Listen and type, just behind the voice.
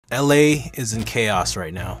LA is in chaos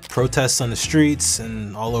right now. Protests on the streets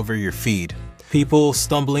and all over your feed. People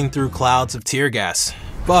stumbling through clouds of tear gas.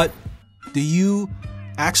 But do you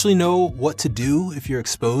actually know what to do if you're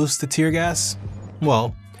exposed to tear gas?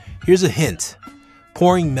 Well, here's a hint.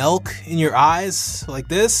 Pouring milk in your eyes like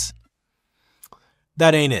this?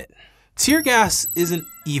 That ain't it. Tear gas isn't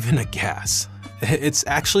even a gas. It's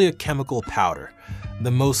actually a chemical powder.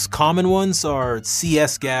 The most common ones are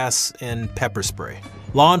CS gas and pepper spray.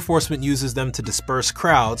 Law enforcement uses them to disperse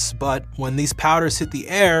crowds, but when these powders hit the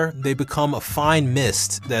air, they become a fine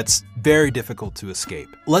mist that's very difficult to escape.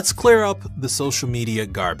 Let's clear up the social media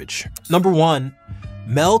garbage. Number one,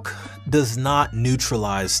 milk does not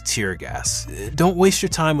neutralize tear gas. Don't waste your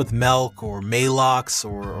time with milk or Malox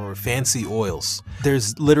or fancy oils.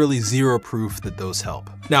 There's literally zero proof that those help.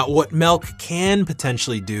 Now, what milk can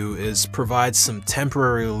potentially do is provide some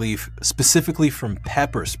temporary relief, specifically from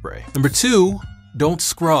pepper spray. Number two, don't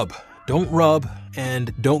scrub, don't rub,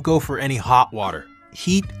 and don't go for any hot water.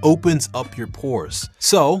 Heat opens up your pores.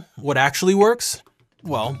 So, what actually works?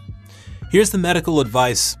 Well, here's the medical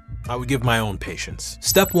advice I would give my own patients.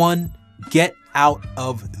 Step one, get out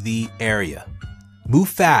of the area. Move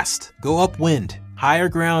fast, go upwind. Higher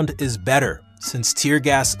ground is better since tear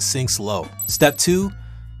gas sinks low. Step two,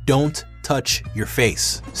 don't touch your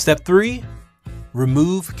face. Step three,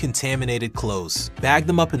 remove contaminated clothes. Bag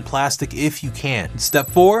them up in plastic if you can. Step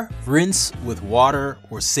four, rinse with water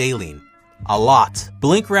or saline. A lot.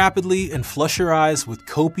 Blink rapidly and flush your eyes with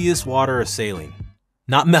copious water or saline.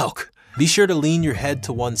 Not milk. Be sure to lean your head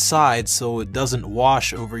to one side so it doesn't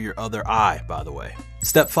wash over your other eye, by the way.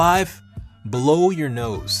 Step five, blow your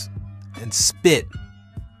nose and spit.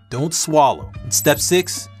 Don't swallow. And step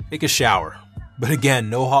six, take a shower. But again,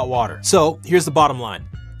 no hot water. So here's the bottom line.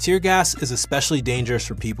 Tear gas is especially dangerous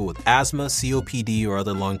for people with asthma, COPD, or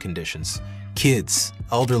other lung conditions. Kids,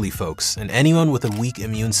 elderly folks, and anyone with a weak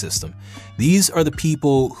immune system. These are the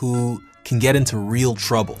people who can get into real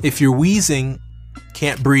trouble. If you're wheezing,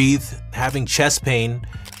 can't breathe, having chest pain,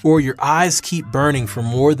 or your eyes keep burning for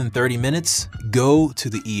more than 30 minutes, go to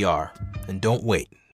the ER and don't wait.